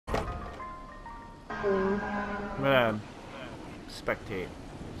Yeah. I'm gonna spectate.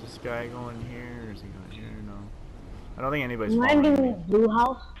 Is this guy going here or is he going here? No. I don't think anybody's I'm following me. landing blue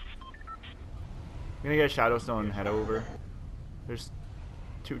house. I'm gonna get Shadowstone and head over. There's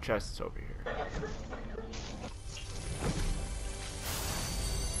 2 chests over here.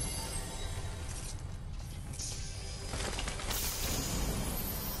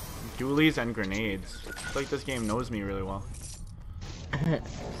 Dualies and grenades. It's like this game knows me really well.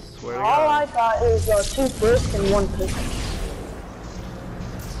 Swear to All God. I got is 2 bricks and 1 pick.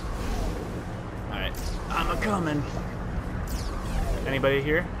 Alright, I'm a-coming. Anybody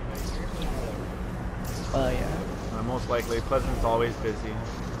here? Yeah. Most likely. Pleasant's always busy.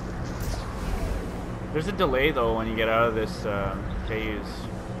 There's a delay though when you get out of this phase.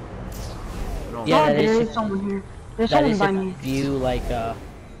 Yeah, there is someone here. There's someone by me. View like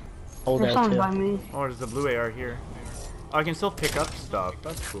hold There's someone by me. Oh, there's a blue AR here. Oh, I can still pick up stuff.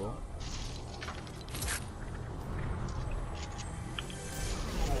 That's cool.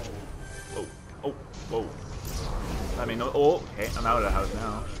 Oh, oh, whoa. I mean, no. Oh, okay. I'm out of the house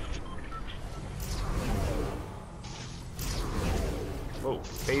now. Whoa,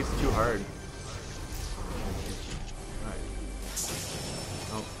 phase too hard. Alright.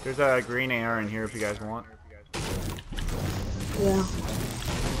 Oh, there's a green AR in here if you guys want. Yeah.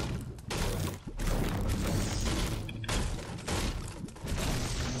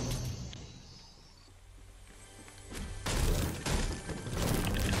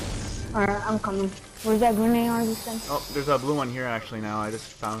 Alright, I'm coming. Where's that green AR you sent? Oh, there's a blue one here actually now. I just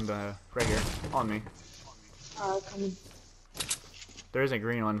found right here on me. Alright, coming. There is a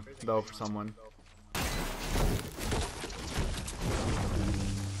green one though for someone.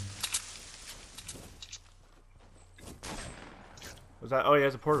 Was that? Oh, he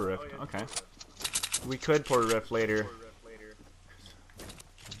has a portal rift. Okay. We could portal rift later.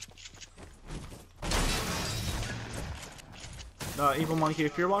 Evil Monkey,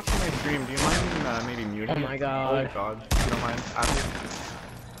 if you're watching my stream, do you mind maybe muting? Oh my god. Oh god. If you don't mind. After.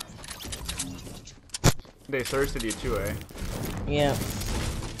 They thirsted you too, eh? Yeah.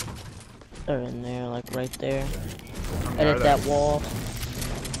 They're in there, like right there. Edit Edit that wall.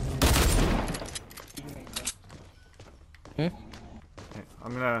 Hmm?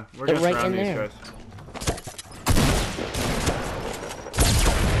 Okay, we're They're gonna right surround in these there. guys.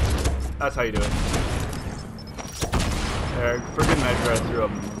 That's how you do it. There, for good measure, I threw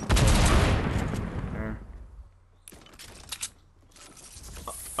up. There.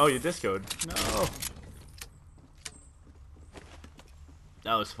 Oh, you discoed. No.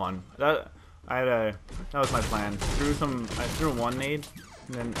 That was fun. That was my plan. I threw one nade,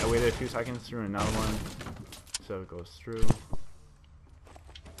 and then I waited a few seconds, threw another one, so it goes through.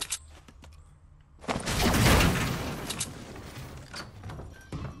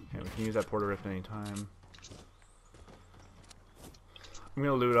 Okay, we can use that portal rift anytime. I'm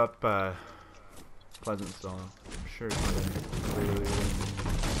gonna loot up Pleasant Stone. I'm sure it's really.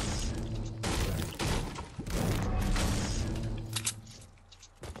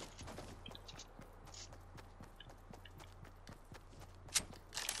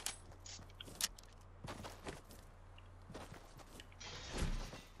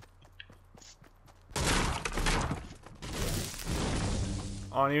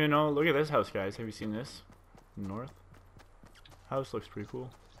 I don't even know. Look at this house, guys. Have you seen this? North. House looks pretty cool.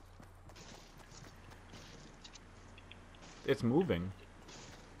 It's moving.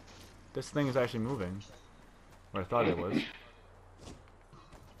 This thing is actually moving. Or I thought it was.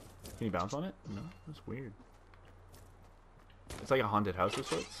 Can you bounce on it? No, that's weird. It's like a haunted house of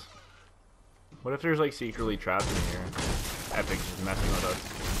sorts. What if there's like secretly trapped in here? Epic's just messing with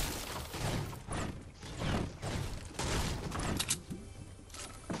us.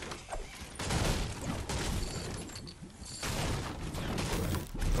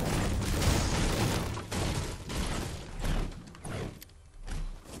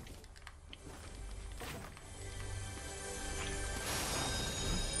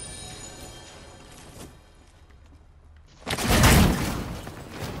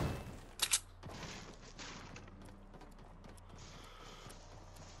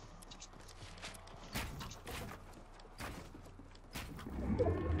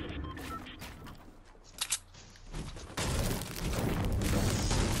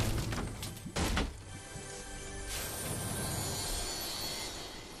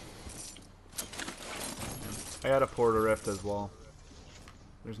 I got a portal rift as well.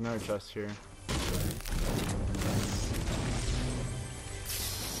 There's another chest here.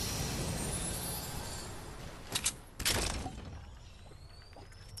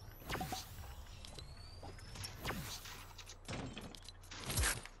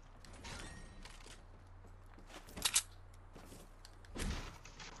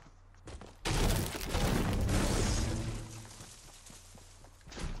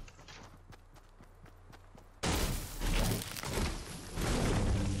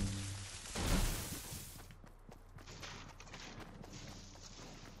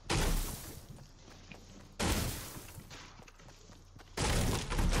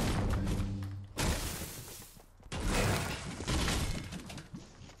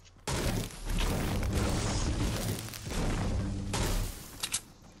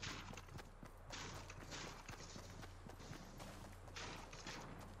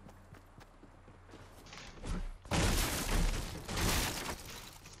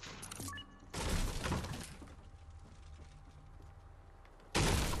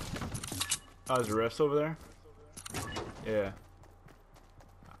 Oh, there's rifts over there? Yeah.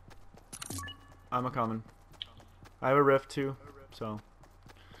 I'm a coming. I have a rift too, so.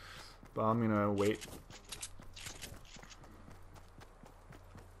 But I'm gonna wait.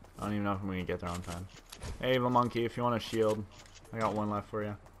 I don't even know if I'm gonna get there on time. Hey, Evil Monkey, if you want a shield, I got one left for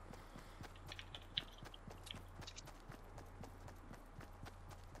you.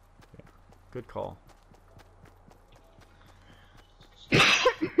 Yeah, good call.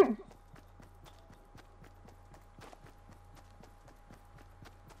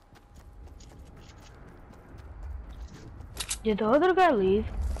 Did the other guy leave?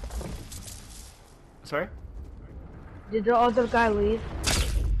 Sorry? Did the other guy leave?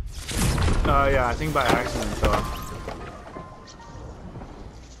 Yeah, I think by accident, so.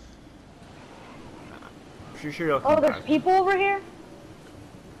 Pretty sure you'll come Oh, there's back. people over here?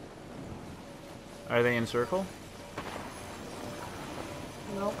 Are they in circle?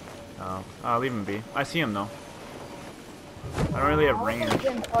 Nope. Oh, leave him be. I see him though. I don't really have I'll range. just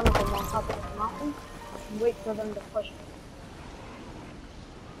get in front of them on top of the mountain and wait for them to push me.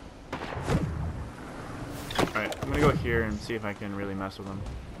 Alright, I'm gonna go here and see if I can really mess with him.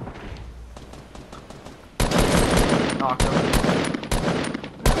 Knock him.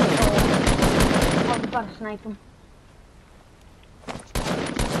 I was about to snipe him.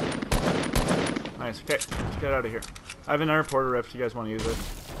 Nice, okay, let's get out of here. I have another porter rift, you guys want to use it?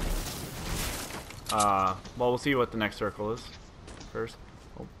 Well, we'll see what the next circle is first.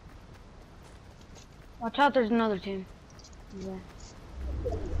 Oh. Watch out, there's another team. Yeah.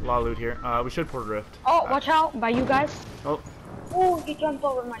 A lot of loot here. We should porter rift. Oh, watch out, by you guys. Oh, Oh, he jumped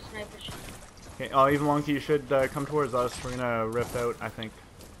over my sniper shot. okay, Even Monkey, you should come towards us. We're gonna rift out, I think.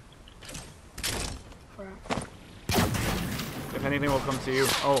 Crap. If anything, we'll come see you.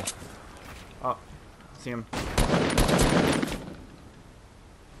 Oh, see him.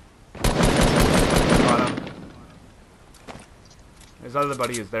 Got him. His other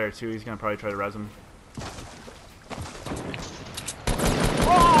buddy is there too. He's gonna probably try to res him.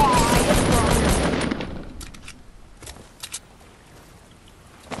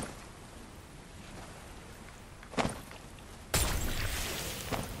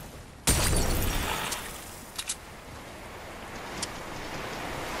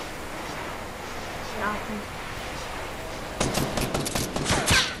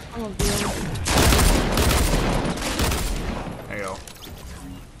 I'm a beer. There you go.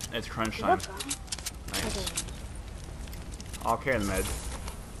 It's crunch time. Nice. I'll carry the med.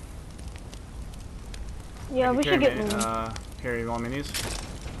 Yeah, we should get one. one. Here, you want minis?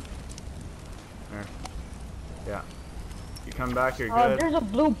 There. Yeah. You come back, you're good. There's a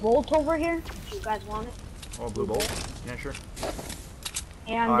blue bolt over here. If you guys want it. Oh, blue bolt? Yeah, sure.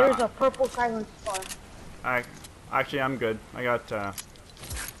 And there's a purple silent star. Actually, I'm good. I got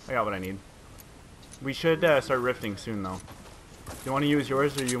what I need. We should start rifting soon, though. Do you want to use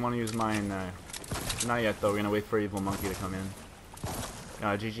yours or you want to use mine? Not yet, though. We're gonna wait for Evil Monkey to come in.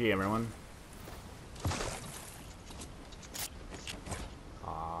 GG, everyone.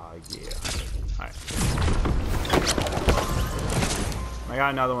 Yeah. Alright. I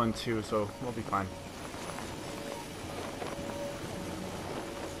got another one, too, so we'll be fine.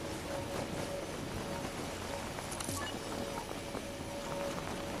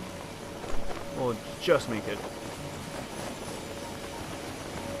 We'll just make it.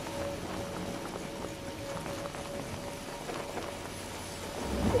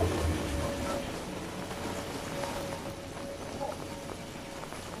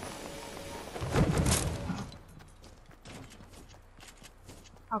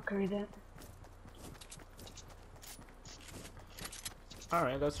 I'll carry that.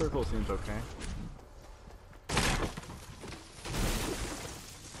 Alright, that circle seems okay.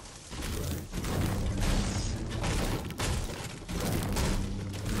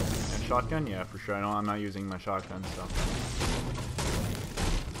 And shotgun? Yeah, for sure. I know I'm not using my shotgun, so.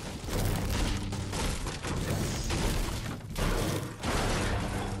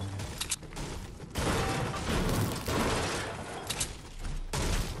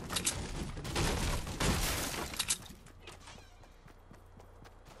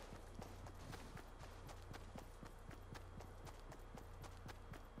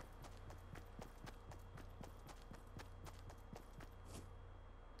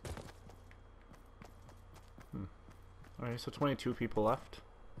 Alright, so 22 people left.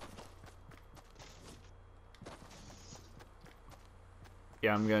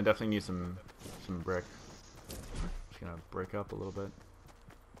 Yeah, I'm gonna definitely need some brick. Just gonna break up a little bit.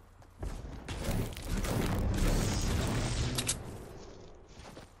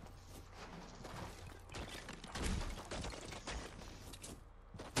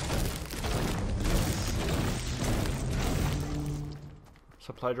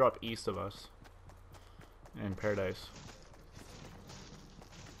 supply drop east of us. In Paradise.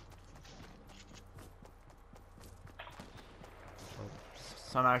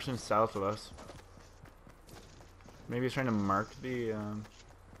 Some action south of us. Maybe he's trying to mark the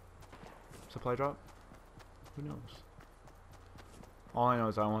supply drop? Who knows? All I know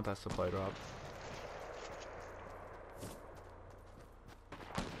is I want that supply drop.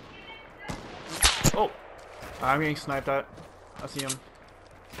 Oh! I'm getting sniped at. I see him.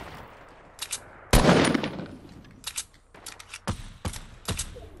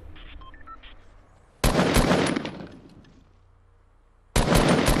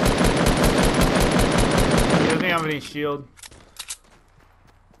 He doesn't have any shield.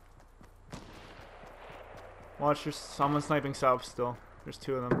 Watch, there's someone sniping south still. There's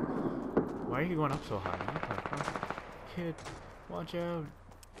two of them. Why are you going up so high? What the fuck? Kid, watch out.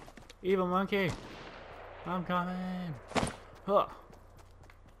 Evil monkey. I'm coming. Huh.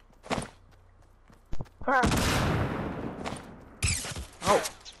 Oh.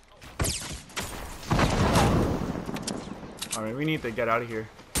 Alright, we need to get out of here.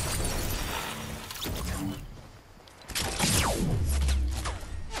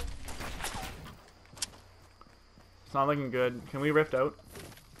 It's not looking good. Can we rift out?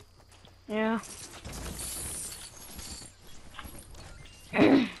 Yeah.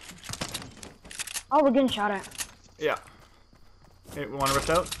 Oh, we're getting shot at. Yeah. Hey, we want to rift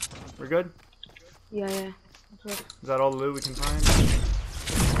out? We're good? Yeah. Is that all the loot we can find?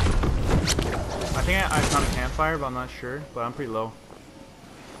 I think I found a campfire, but I'm not sure. But I'm pretty low.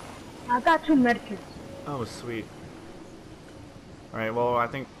 I got 2 medkits. Oh, sweet. Alright, well, I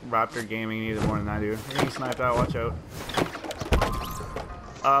think Raptor Gaming needed more than I do. You're getting sniped out, watch out.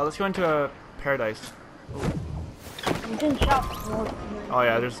 Let's go into a Paradise. I'm getting shot north. Oh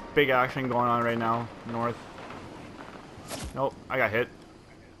yeah, there's big action going on right now, north. Nope, I got hit.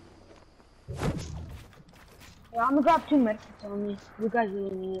 Yeah, I'm gonna drop 2 medkits on me. You guys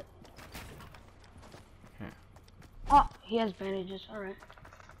really need it. Okay. Oh, he has bandages. Alright.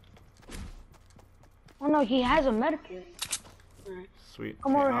 Oh no, he has a medkit. Alright. Sweet.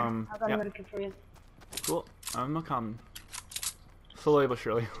 Come okay, over here. I got yeah. a medkit for you. Cool. I'm coming. Slowly but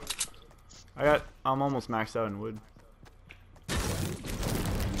surely. I'm almost maxed out in wood.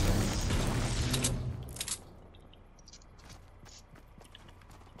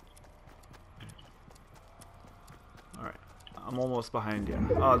 Alright. I'm almost behind you.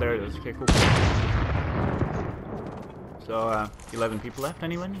 Oh, there it is. Okay, cool. So, 11 people left,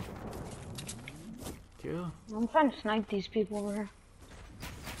 anyone? Cool. I'm trying to snipe these people over here.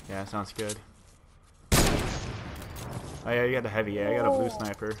 Yeah, sounds good. Oh yeah, you got the heavy. Yeah, I got a blue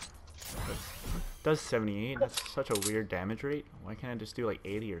sniper. But does 78. That's such a weird damage rate. Why can't I just do like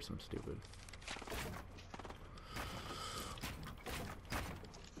 80 or some stupid?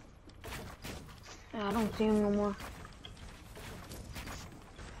 Yeah, I don't see him no more.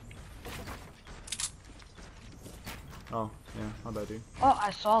 Oh, yeah, my bad, dude. Oh,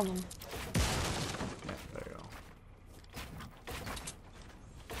 I saw them. Yeah, there you go.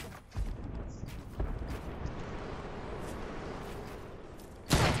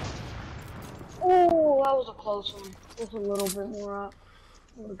 Oh, that was a close one. Just a little bit more up.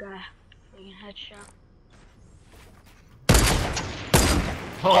 Oh, guy. Freaking headshot.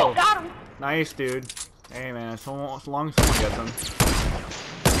 Oh, Got him! nice, dude. Hey, man, as long as someone gets him.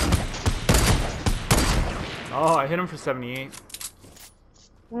 Oh, I hit him for 78.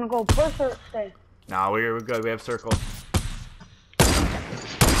 I'm gonna go push or stay. Nah, we're good. We have circle. I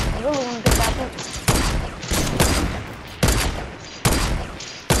really wanna get that push.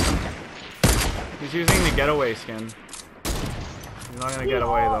 He's using the getaway skin. He's not gonna get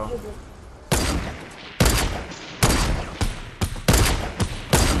away though.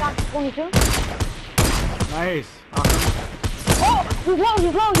 Shot 22. Nice. Awesome. Oh, he's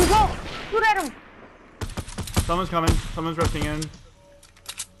low. Shoot at him. Someone's coming. Someone's rifting in.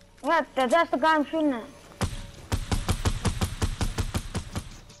 Yeah, that's the guy I'm shooting at.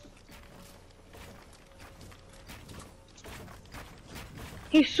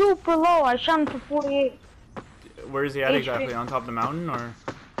 He's super low. I shot him for 48. Where is he at HP. exactly? On top of the mountain or?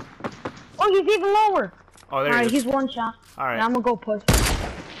 Oh, he's even lower. Oh, there he Alright, is. he's one shot. Alright. Now I'm gonna go push.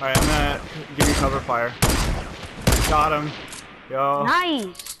 Alright, I'm gonna give you cover fire. Got him. Yo.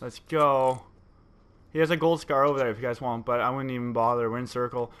 Nice. Let's go. He has a gold scar over there if you guys want, but I wouldn't even bother. We're in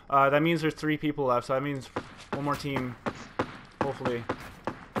circle. That means there's 3 people left, so that means one more team. Hopefully.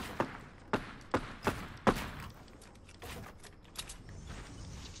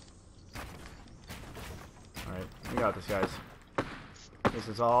 Alright, we got this, guys. This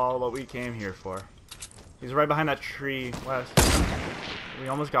is all what we came here for. He's right behind that tree, west. He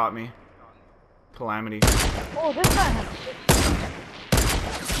almost got me. Calamity. Oh, this guy has 6.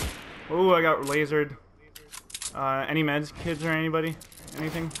 Oh, I got lasered. Any meds, kids, or anybody?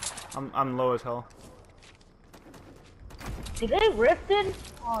 Anything? I'm low as hell. Did they rifted?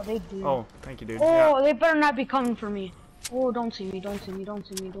 Oh, they did. Oh, thank you, dude. Oh, Yeah. they better not be coming for me. Oh, don't see me, don't see me, don't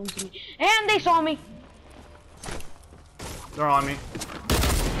see me, don't see me. And they saw me. They're on me.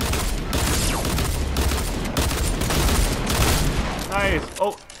 Nice.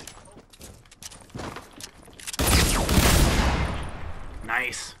 Oh.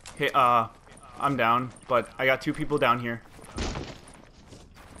 Nice. Hey, I'm down, but I got 2 people down here.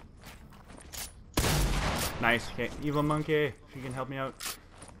 Nice. Okay, evil monkey, if you can help me out.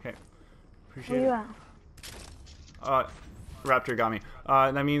 Okay, appreciate Where you it. Raptor got me.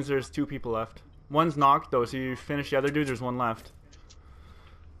 That means there's 2 people left. One's knocked though, so you finish the other dude. There's 1 left.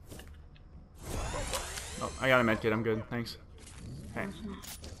 Oh, I got a medkit. I'm good. Thanks. Okay.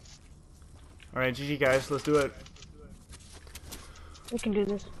 All right, GG guys. Let's do it. We can do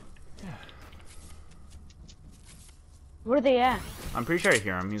this. Where are they at? I'm pretty sure I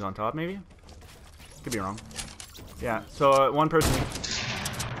hear him. He's on top, maybe? Could be wrong. Yeah, so 1 person.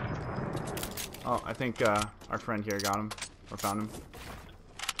 Oh, I think our friend here got him. Or found him.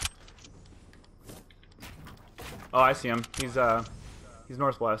 Oh, I see him. He's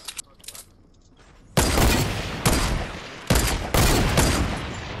northwest.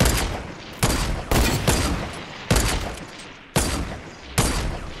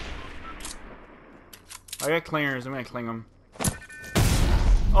 I got clingers. I'm gonna cling them.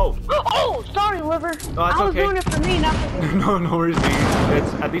 Oh! Oh, sorry, liver. Oh, I was okay. doing it for me, not for you. No worries, man.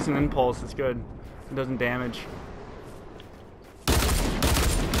 It's at least an impulse. It's good. It doesn't damage.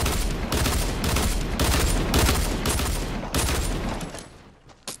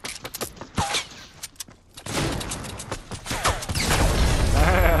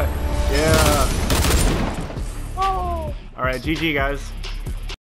 Yeah. Oh. All right, GG guys.